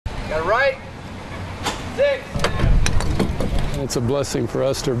Got it right. 6. It's a blessing for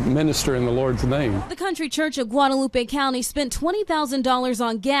us to minister in the Lord's name. The Country Church of Guadalupe County spent $20,000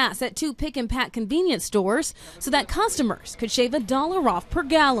 on gas at 2 pick and pack convenience stores so that customers could shave $1 off per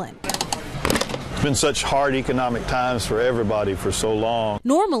gallon. It's been such hard economic times for everybody for so long.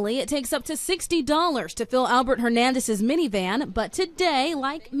 Normally, it takes up to $60 to fill Albert Hernandez's minivan, but today,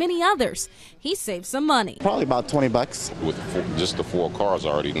 like many others, he saved some money. Probably about $20. With just the 4 cars, I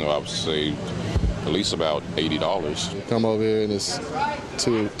already know I've saved at least about $80. Come over here and it's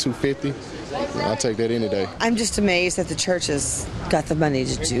 $250. I'll take that any day. I'm just amazed that the church has got the money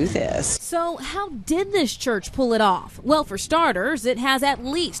to do this. So how did this church pull it off? Well, for starters, it has at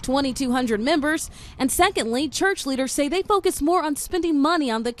least 2,200 members. And secondly, church leaders say they focus more on spending money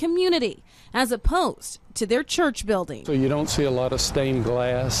on the community as opposed to their church building. So you don't see a lot of stained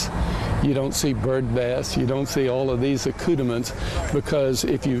glass. You don't see bird baths. You don't see all of these accoutrements because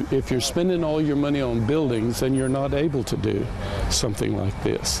if you're spending all your money on buildings, then you're not able to do something like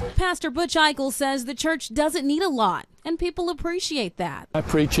this. Pastor Butch Eichel says the church doesn't need a lot, and people appreciate that. I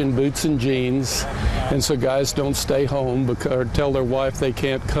preach in boots and jeans, and so guys don't stay home or tell their wife they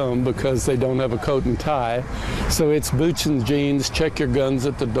can't come because they don't have a coat and tie. So it's boots and jeans, check your guns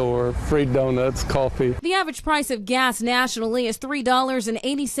at the door, free donuts, coffee. The average price of gas nationally is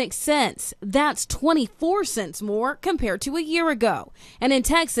 $3.86. That's 24 cents more compared to a year ago. And in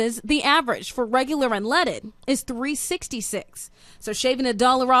Texas, the average for regular unleaded is $3.66. So shaving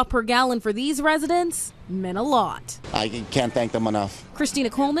 $1 off per gallon for these residents meant a lot. I can't thank them enough. Christina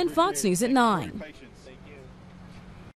Coleman, Fox News at 9.